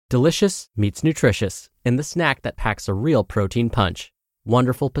Delicious meets nutritious in the snack that packs a real protein punch.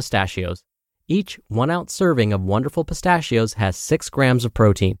 Wonderful Pistachios. Each 1-ounce serving of Wonderful Pistachios has 6 grams of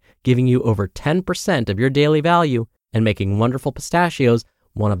protein, giving you over 10% of your daily value and making Wonderful Pistachios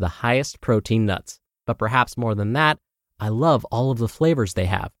one of the highest protein nuts. But perhaps more than that, I love all of the flavors they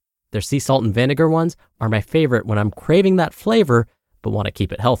have. Their sea salt and vinegar ones are my favorite when I'm craving that flavor but want to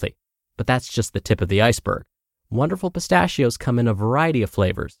keep it healthy. But that's just the tip of the iceberg. Wonderful Pistachios come in a variety of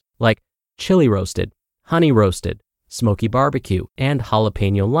flavors, like chili roasted, honey roasted, smoky barbecue, and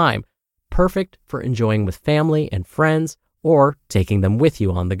jalapeno lime, perfect for enjoying with family and friends or taking them with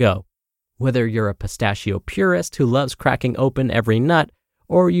you on the go. Whether you're a pistachio purist who loves cracking open every nut,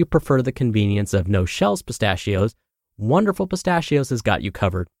 or you prefer the convenience of no-shells pistachios, Wonderful Pistachios has got you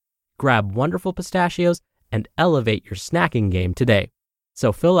covered. Grab Wonderful Pistachios and elevate your snacking game today.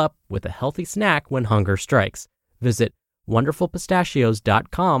 So fill up with a healthy snack when hunger strikes. Visit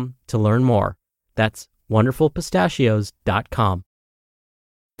wonderfulpistachios.com to learn more. That's wonderfulpistachios.com.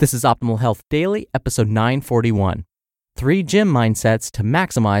 This is Optimal Health Daily, episode 941. 3 Gym Mindsets to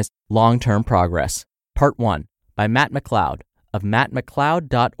Maximize Long-Term Progress. Part 1 by Matt McLeod of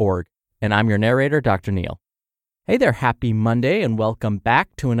mattmcleod.org. And I'm your narrator, Dr. Neil. Hey there, happy Monday, and welcome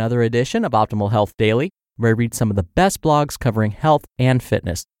back to another edition of Optimal Health Daily, where I read some of the best blogs covering health and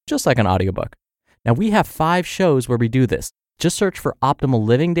fitness, just like an audiobook. Now, we have 5 shows where we do this. Just search for Optimal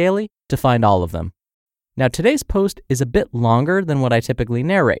Living Daily to find all of them. Now, today's post is a bit longer than what I typically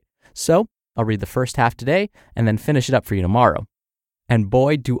narrate, so I'll read the first half today and then finish it up for you tomorrow. And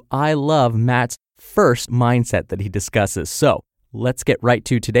boy, do I love Matt's first mindset that he discusses. So let's get right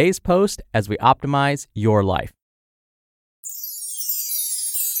to today's post as we optimize your life.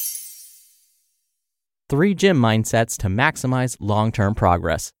 3 Gym Mindsets to Maximize Long-Term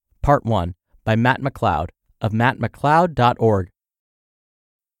Progress. Part 1 by Matt McLeod of mattmcleod.org.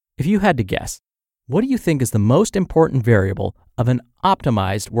 If you had to guess, what do you think is the most important variable of an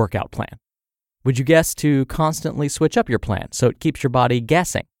optimized workout plan? Would you guess to constantly switch up your plan so it keeps your body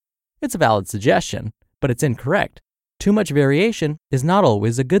guessing? It's a valid suggestion, but it's incorrect. Too much variation is not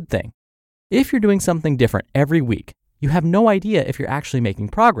always a good thing. If you're doing something different every week, you have no idea if you're actually making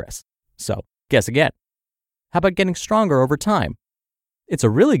progress. So, guess again. How about getting stronger over time? It's a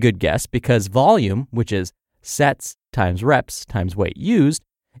really good guess because volume, which is sets times reps times weight used,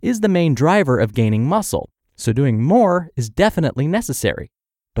 is the main driver of gaining muscle, so doing more is definitely necessary,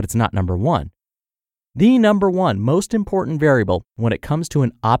 but it's not number one. The number one most important variable when it comes to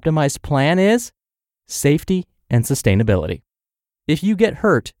an optimized plan is safety and sustainability. If you get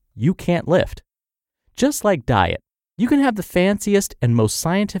hurt, you can't lift. Just like diet, you can have the fanciest and most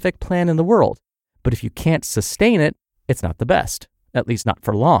scientific plan in the world, but if you can't sustain it, it's not the best, at least not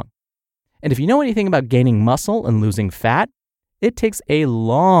for long. And if you know anything about gaining muscle and losing fat, it takes a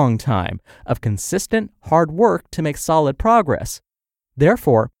long time of consistent, hard work to make solid progress.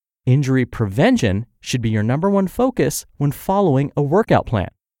 Therefore, injury prevention should be your number one focus when following a workout plan.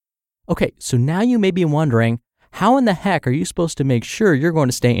 Okay, so now you may be wondering, how in the heck are you supposed to make sure you're going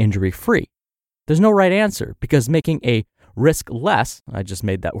to stay injury-free? There's no right answer because making a risk-less, I just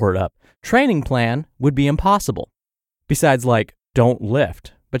made that word up, training plan would be impossible. Besides don't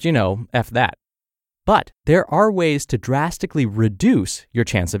lift, but F that. But there are ways to drastically reduce your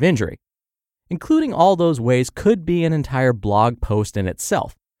chance of injury. Including all those ways could be an entire blog post in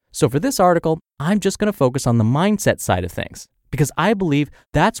itself. So for this article, I'm just going to focus on the mindset side of things because I believe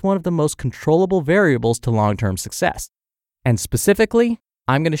that's one of the most controllable variables to long-term success. And specifically,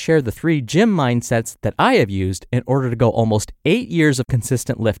 I'm going to share the 3 gym mindsets that I have used in order to go almost 8 years of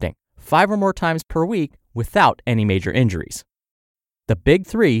consistent lifting, 5 or more times per week without any major injuries. The big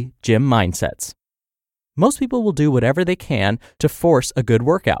 3 gym mindsets. Most people will do whatever they can to force a good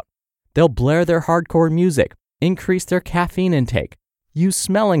workout. They'll blare their hardcore music, increase their caffeine intake, use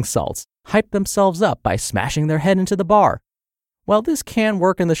smelling salts, hype themselves up by smashing their head into the bar. While this can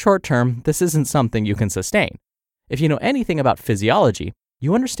work in the short term, this isn't something you can sustain. If you know anything about physiology,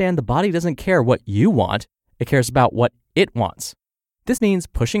 you understand the body doesn't care what you want, it cares about what it wants. This means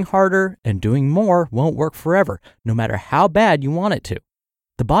pushing harder and doing more won't work forever, no matter how bad you want it to.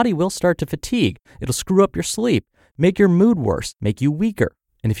 The body will start to fatigue, it'll screw up your sleep, make your mood worse, make you weaker,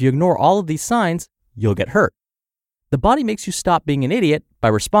 and if you ignore all of these signs, you'll get hurt. The body makes you stop being an idiot by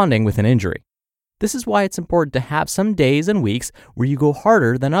responding with an injury. This is why it's important to have some days and weeks where you go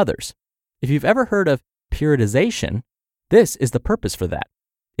harder than others. If you've ever heard of periodization, this is the purpose for that.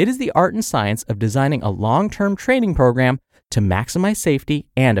 It is the art and science of designing a long-term training program to maximize safety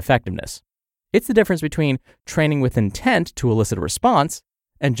and effectiveness. It's the difference between training with intent to elicit a response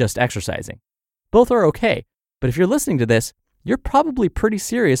and just exercising. Both are okay, but if you're listening to this, you're probably pretty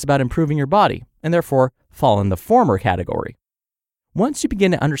serious about improving your body and therefore fall in the former category. Once you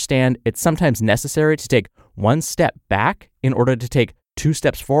begin to understand it's sometimes necessary to take one step back in order to take two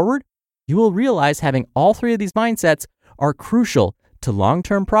steps forward, you will realize having all three of these mindsets are crucial to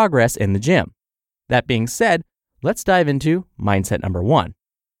long-term progress in the gym. That being said, let's dive into mindset number 1.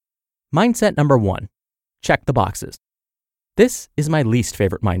 Mindset number 1, check the boxes. This is my least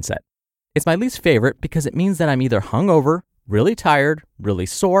favorite mindset. It's my least favorite because it means that I'm either hungover, really tired, really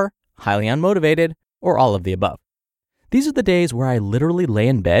sore, highly unmotivated, or all of the above. These are the days where I literally lay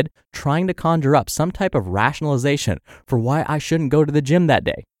in bed trying to conjure up some type of rationalization for why I shouldn't go to the gym that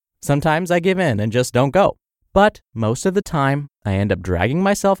day. Sometimes I give in and just don't go. But most of the time, I end up dragging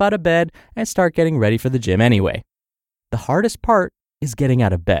myself out of bed and start getting ready for the gym anyway. The hardest part is getting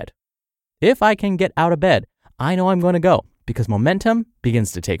out of bed. If I can get out of bed, I know I'm going to go because momentum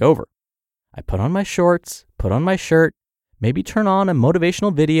begins to take over. I put on my shorts, put on my shirt, maybe turn on a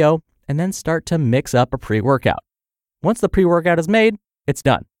motivational video, and then start to mix up a pre-workout. Once the pre-workout is made, it's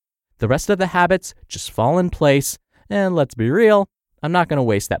done. The rest of the habits just fall in place, and let's be real, I'm not going to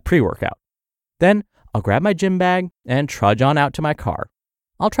waste that pre-workout. Then I'll grab my gym bag and trudge on out to my car.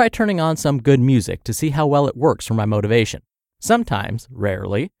 I'll try turning on some good music to see how well it works for my motivation. Sometimes,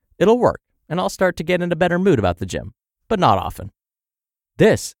 rarely, it'll work, and I'll start to get in a better mood about the gym, but not often.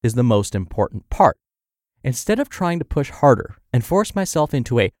 This is the most important part. Instead of trying to push harder and force myself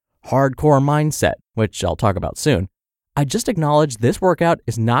into a hardcore mindset, which I'll talk about soon, I just acknowledge this workout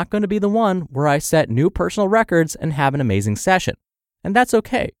is not going to be the one where I set new personal records and have an amazing session. And that's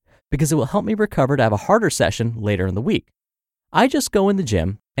okay, because it will help me recover to have a harder session later in the week. I just go in the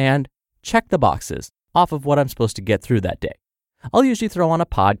gym and check the boxes off of what I'm supposed to get through that day. I'll usually throw on a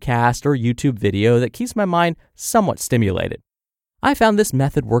podcast or YouTube video that keeps my mind somewhat stimulated. I found this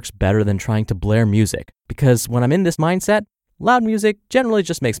method works better than trying to blare music because when I'm in this mindset, loud music generally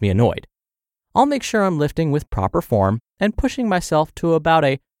just makes me annoyed. I'll make sure I'm lifting with proper form and pushing myself to about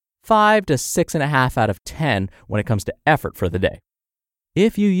a 5 to 6.5 out of 10 when it comes to effort for the day.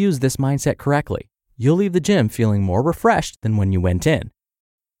 If you use this mindset correctly, you'll leave the gym feeling more refreshed than when you went in.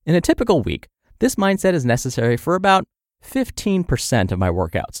 In a typical week, this mindset is necessary for about 15% of my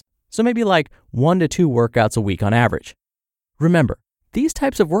workouts, so maybe like 1 to 2 workouts a week on average. Remember, these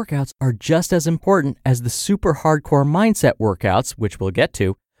types of workouts are just as important as the super hardcore mindset workouts, which we'll get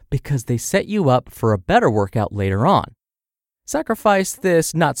to, because they set you up for a better workout later on. Sacrifice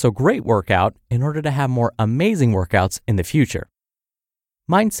this not so great workout in order to have more amazing workouts in the future.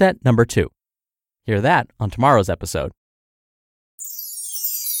 Mindset number 2. Hear that on tomorrow's episode.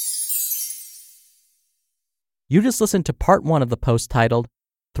 You just listened to part 1 of the post titled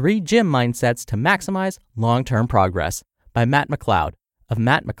 3 Gym Mindsets to Maximize Long-Term Progress by Matt McLeod of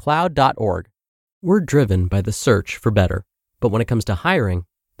mattmcleod.org. We're driven by the search for better, but when it comes to hiring,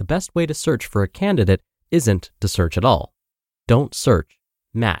 the best way to search for a candidate isn't to search at all. Don't search,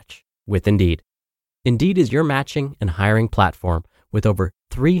 match with Indeed. Indeed is your matching and hiring platform with over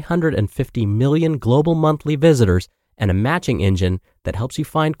 350 million global monthly visitors and a matching engine that helps you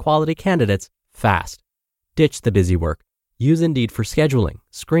find quality candidates fast. Ditch the busy work. Use Indeed for scheduling,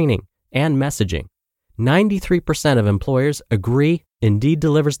 screening, and messaging. 93% of employers agree Indeed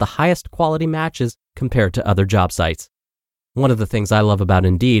delivers the highest quality matches compared to other job sites. One of the things I love about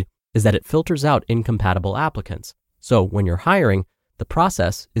Indeed is that it filters out incompatible applicants. So when you're hiring, the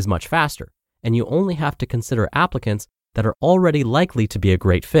process is much faster, and you only have to consider applicants that are already likely to be a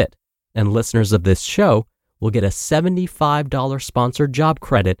great fit. And listeners of this show will get a $75 sponsored job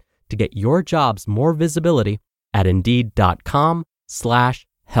credit to get your jobs more visibility at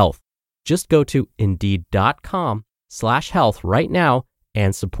Indeed.com/health. Just go to Indeed.com/health right now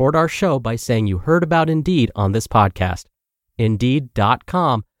and support our show by saying you heard about Indeed on this podcast.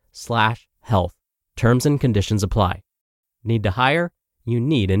 Indeed.com/health. Terms and conditions apply. Need to hire? You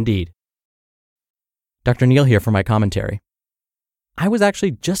need Indeed. Dr. Neil here for my commentary. I was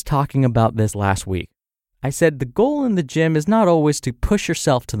actually just talking about this last week. I said the goal in the gym is not always to push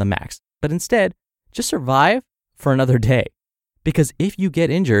yourself to the max, but instead, just survive for another day. Because if you get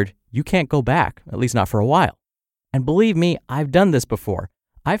injured, you can't go back, at least not for a while. And believe me, I've done this before.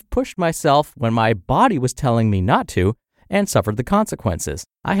 I've pushed myself when my body was telling me not to and suffered the consequences.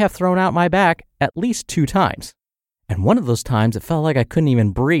 I have thrown out my back at least 2 times. And one of those times, it felt like I couldn't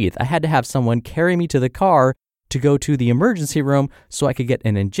even breathe. I had to have someone carry me to the car to go to the emergency room so I could get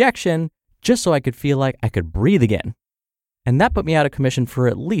an injection, just so I could feel like I could breathe again. And that put me out of commission for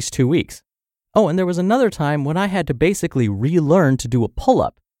at least 2 weeks. Oh, and there was another time when I had to basically relearn to do a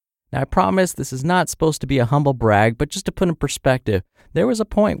pull-up. Now, I promise this is not supposed to be a humble brag, but just to put in perspective, there was a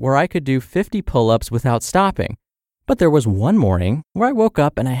point where I could do 50 pull-ups without stopping. But there was one morning where I woke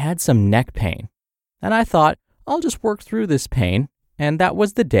up and I had some neck pain. And I thought, I'll just work through this pain. And that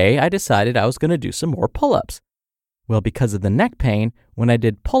was the day I decided I was going to do some more pull-ups. Well, because of the neck pain, when I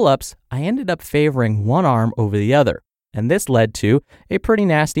did pull-ups, I ended up favoring one arm over the other. And this led to a pretty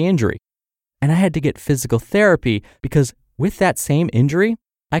nasty injury. And I had to get physical therapy because with that same injury,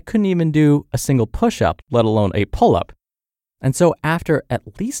 I couldn't even do a single push-up, let alone a pull-up. And so after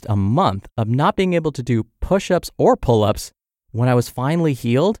at least a month of not being able to do push-ups or pull-ups, when I was finally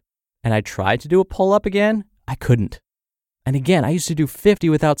healed and I tried to do a pull-up again, I couldn't. And again, I used to do 50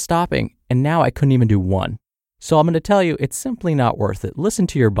 without stopping, and now I couldn't even do one. So I'm going to tell you, it's simply not worth it. Listen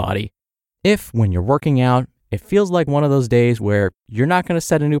to your body. If, when you're working out, it feels like one of those days where you're not going to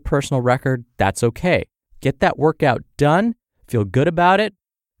set a new personal record, that's okay. Get that workout done, feel good about it,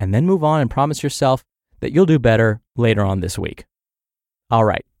 and then move on and promise yourself that you'll do better later on this week. All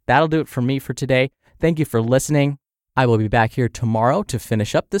right, that'll do it for me for today. Thank you for listening. I will be back here tomorrow to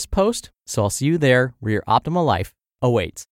finish up this post, so I'll see you there where your optimal life awaits.